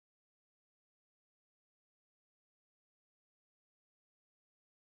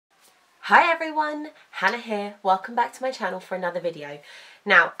Hi everyone, Hannah here. Welcome back to my channel for another video.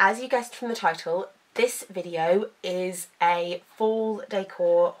 Now, as you guessed from the title, this video is a fall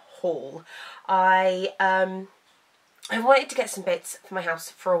decor haul. I wanted to get some bits for my house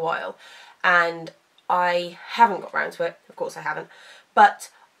for a while and I haven't got around to it. Of course I haven't,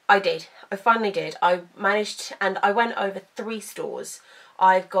 but I did. I finally did. I managed, and I went over 3 stores.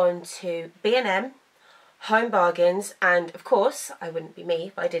 I've gone to B&M, Home Bargains, and of course I wouldn't be me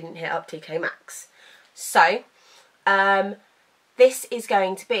if I didn't hit up Maxx. So this is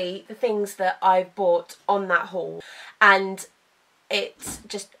going to be the things that I've bought on that haul, and it's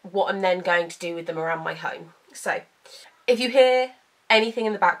just what I'm then going to do with them around my home. So if you hear anything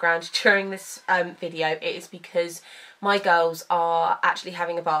in the background during this video, it is because my girls are actually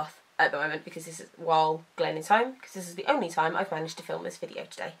having a bath at the moment, because this is while Glenn is home, because this is the only time I've managed to film this video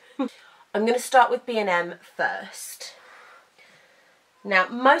today. I'm going to start with B&M first. Now,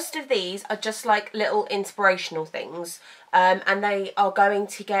 most of these are just like little inspirational things, and they are going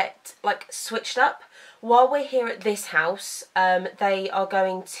to get like switched up. While we're here at this house, they are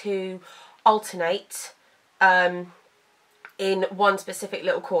going to alternate in one specific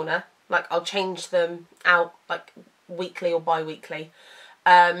little corner. Like, I'll change them out like weekly or bi-weekly.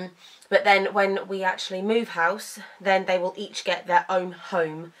 But then when we actually move house, then they will each get their own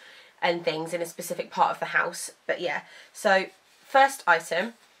home and things in a specific part of the house. But yeah, so first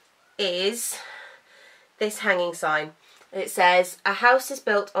item is this hanging sign. It says, "A house is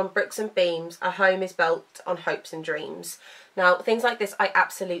built on bricks and beams, a home is built on hopes and dreams." Now, things like this I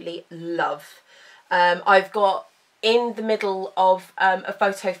absolutely love. I've got in the middle of a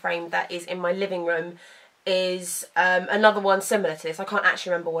photo frame that is in my living room is another one similar to this. I can't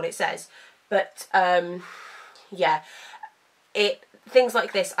actually remember what it says, but yeah, things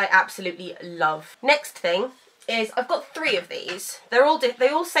like this I absolutely love. Next thing is I've got 3 of these. They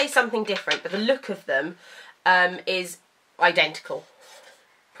all say something different, but the look of them is identical,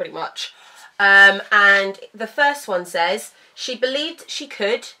 pretty much. And the first one says, "She believed she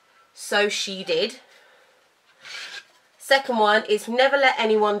could, so she did." Second one is, "Never let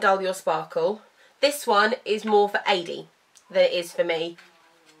anyone dull your sparkle." This one is more for Adi than it is for me.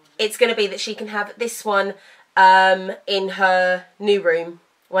 It's going to be that she can have this one in her new room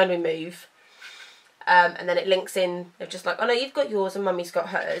when we move. And then it links in, they're just like, "Oh no, you've got yours and Mummy's got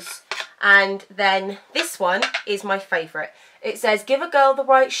hers." And then this one is my favourite. It says, "Give a girl the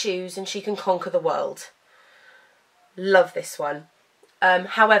right shoes and she can conquer the world." Love this one.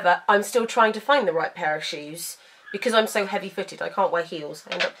 However, I'm still trying to find the right pair of shoes because I'm so heavy-footed. I can't wear heels.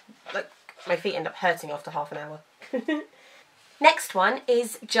 I end up, like, my feet end up hurting after half an hour. Next one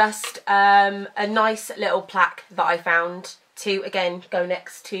is just a nice little plaque that I found to, again, go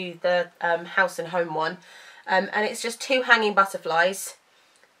next to the house and home one. And it's just 2 hanging butterflies.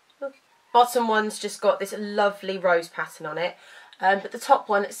 Bottom one's just got this lovely rose pattern on it. But the top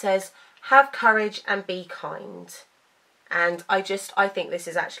one, it says, "Have courage and be kind." And I think this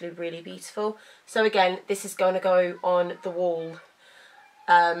is actually really beautiful. So again, this is going to go on the wall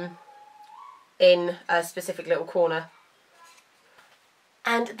in a specific little corner.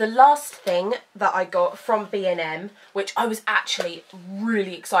 And the last thing that I got from B&M, which I was actually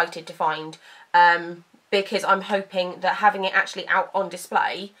really excited to find, because I'm hoping that having it actually out on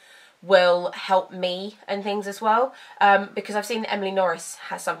display will help me and things as well, because I've seen that Emily Norris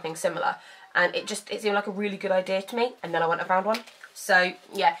has something similar, and it seemed like a really good idea to me, and then I went and found one. So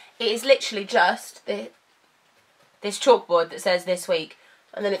yeah, it is literally just this chalkboard that says "this week,"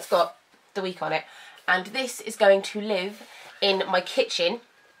 and then it's got the week on it, and this is going to live in my kitchen,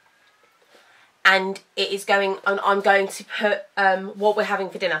 and it is going, and I'm going to put what we're having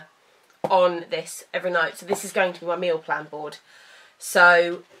for dinner on this every night. So this is going to be my meal plan board.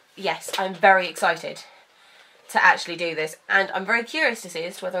 So yes, I'm very excited to actually do this, and I'm very curious to see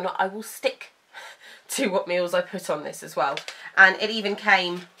as to whether or not I will stick to what meals I put on this as well. And it even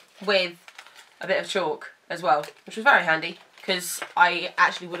came with a bit of chalk as well, which was very handy, because I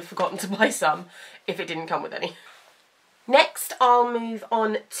actually would have forgotten to buy some if it didn't come with any. Next, I'll move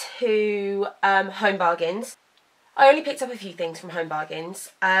on to Home Bargains. I only picked up a few things from Home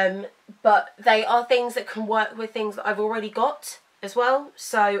Bargains, but they are things that can work with things that I've already got as well,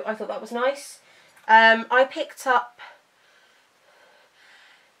 so I thought that was nice. I picked up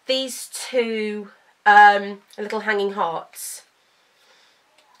these 2 little hanging hearts.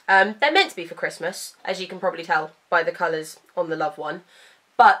 They're meant to be for Christmas, as you can probably tell by the colours on the love one.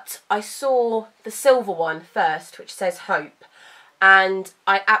 But I saw the silver one first, which says hope, and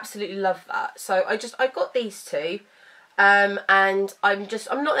I absolutely love that. So I got these 2, and I'm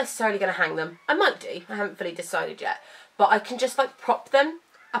not necessarily going to hang them. I might do, I haven't fully decided yet, but I can just like prop them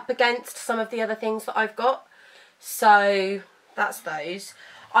up against some of the other things that I've got. So that's those.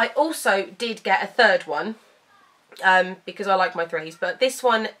 I also did get a third one because I like my threes, but this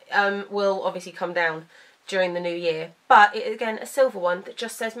one will obviously come down during the new year. But it, again, a silver one that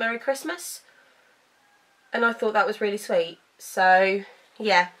just says Merry Christmas. And I thought that was really sweet. So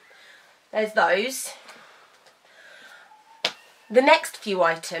yeah, there's those. The next few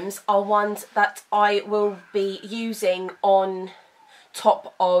items are ones that I will be using on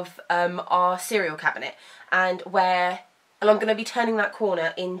top of our cereal cabinet, and I'm going to be turning that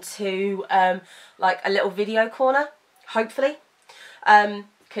corner into like a little video corner, hopefully,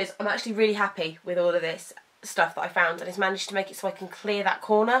 because I'm actually really happy with all of this stuff that I found, and it's managed to make it so I can clear that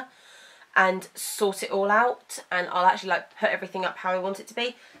corner and sort it all out, and I'll actually like put everything up how I want it to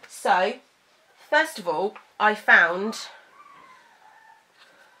be. So first of all, I found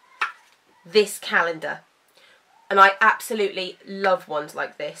this calendar, and I absolutely love ones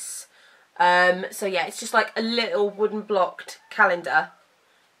like this. So yeah, it's just like a little wooden blocked calendar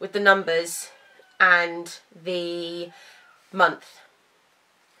with the numbers and the month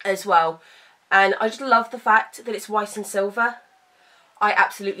as well. And I just love the fact that it's white and silver. I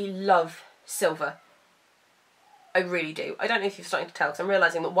absolutely love silver. I really do. I don't know if you're starting to tell, because I'm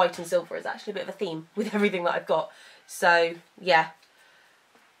realising that white and silver is actually a bit of a theme with everything that I've got. So yeah,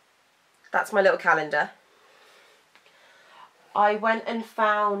 that's my little calendar. I went and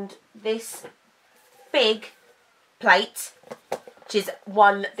found this big plate, which is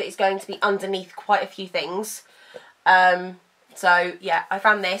one that is going to be underneath quite a few things. So yeah, I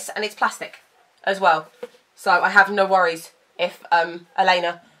found this, and it's plastic as well. So I have no worries if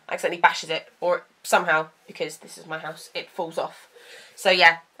Elena accidentally bashes it, or somehow, because this is my house, it falls off. So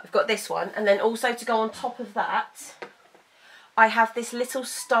yeah, I've got this one. And then also to go on top of that, I have this little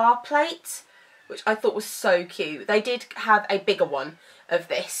star plate, which I thought was so cute. They did have a bigger one of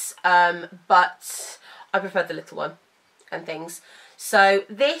this, but I preferred the little one and things. So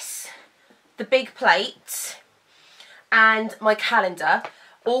this, the big plate, and my calendar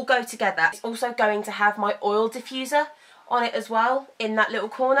all go together. It's also going to have my oil diffuser on it as well in that little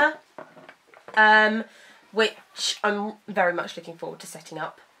corner, which I'm very much looking forward to setting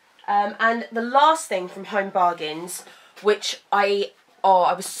up. And the last thing from Home Bargains, which I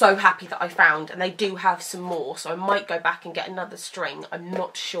was so happy that I found, and they do have some more, so I might go back and get another string. I'm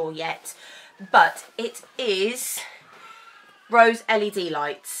not sure yet. But it is Rose LED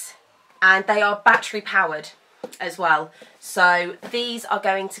lights, and they are battery powered as well. So these are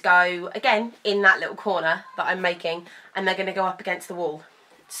going to go, again, in that little corner that I'm making, and they're going to go up against the wall.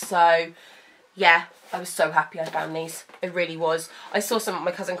 So yeah, I was so happy I found these. I really was. I saw some at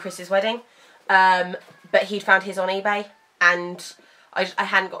my cousin Chris's wedding, but he'd found his on eBay, and I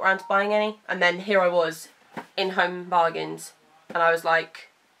hadn't got around to buying any, and then here I was in Home Bargains, and I was like,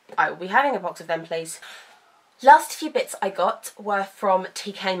 I will be having a box of them, please. Last few bits I got were from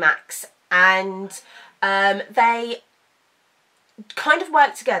TK Maxx, and they kind of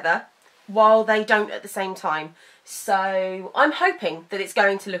work together while they don't at the same time. So I'm hoping that it's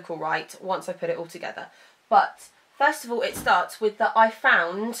going to look alright once I put it all together. But first of all, it starts with that I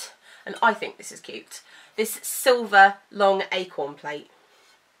found, and I think this is cute, this silver long acorn plate.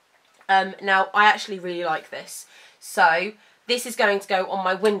 Now, I actually really like this. So this is going to go on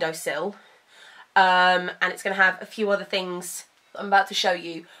my windowsill, and it's going to have a few other things that I'm about to show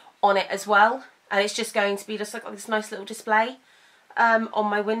you on it as well. And it's just going to be just like this nice little display on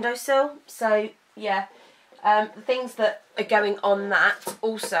my windowsill. So yeah, the things that are going on that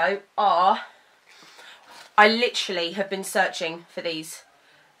also are, I literally have been searching for these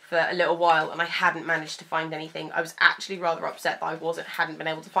for a little while, and I hadn't managed to find anything. I was actually rather upset that I hadn't been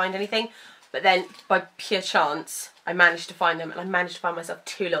able to find anything, but then by pure chance I managed to find them, and I managed to find myself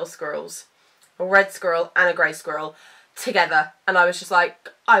two little squirrels, a red squirrel and a grey squirrel together, and I was just like,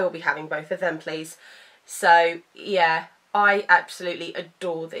 I will be having both of them, please. So yeah, I absolutely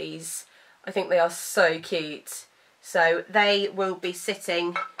adore these. I think they are so cute. So they will be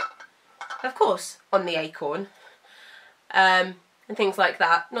sitting, of course, on the acorn, and things like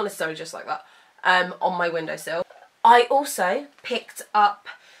that. Not necessarily just like that, on my windowsill. I also picked up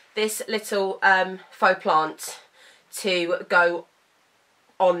this little faux plant to go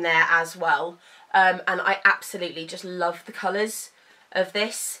on there as well. And I absolutely just love the colours of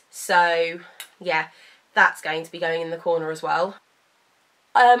this. So yeah, that's going to be going in the corner as well.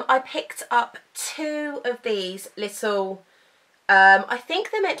 I picked up two of these little, I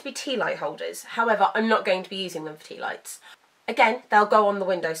think they're meant to be tea light holders. However, I'm not going to be using them for tea lights. Again, they'll go on the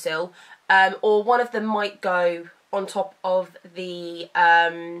windowsill, or one of them might go on top of the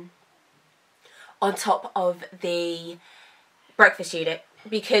breakfast unit.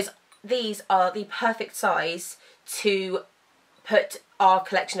 because these are the perfect size to put our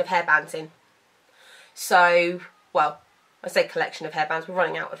collection of hairbands in. So, well, I say collection of hairbands, we're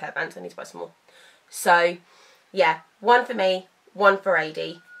running out of hairbands, I need to buy some more. So, yeah, one for me, one for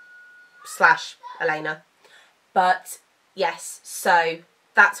AD / Elena. But, yes, so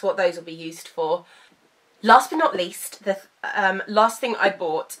that's what those will be used for. Last but not least, the last thing I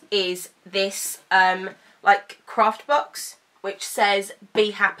bought is this, like, craft box, which says,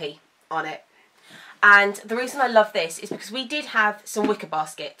 "Be happy" on it. And the reason I love this is because we did have some wicker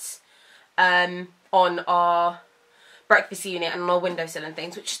baskets on our breakfast unit and on our windowsill and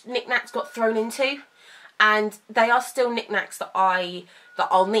things, which knickknacks got thrown into. And they are still knickknacks that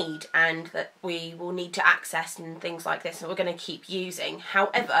I'll need and that we will need to access and things like this, and we're going to keep using.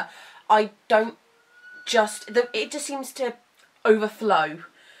 However, I don't it just seems to overflow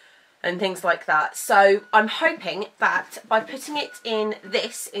and things like that. So I'm hoping that by putting it in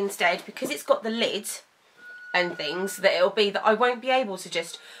this instead, because it's got the lid and things, that it'll be that I won't be able to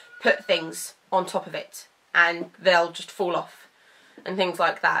just put things on top of it and they'll just fall off and things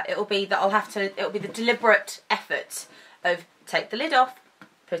like that. It'll be that it'll be the deliberate effort of take the lid off,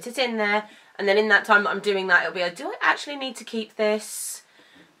 put it in there, and then in that time that I'm doing that, it'll be do I actually need to keep this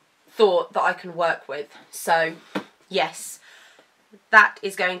thought that I can work with. So yes, that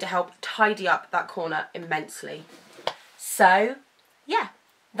is going to help tidy up that corner immensely. So yeah,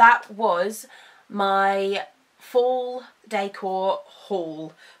 that was my fall decor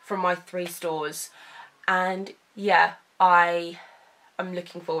haul from my 3 stores, and yeah, I'm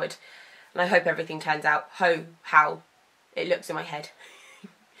looking forward, and I hope everything turns out how it looks in my head.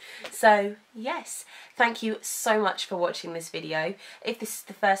 So yes, thank you so much for watching this video. If this is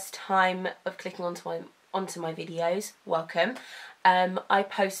the first time of clicking onto my videos, welcome. I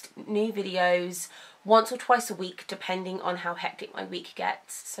post new videos once or twice a week depending on how hectic my week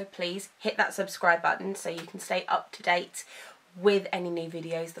gets, so please hit that subscribe button so you can stay up to date with any new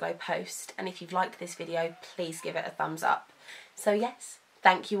videos that I post. And if you've liked this video, please give it a thumbs up. So yes,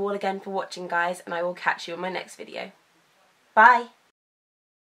 thank you all again for watching, guys, and I will catch you in my next video. Bye!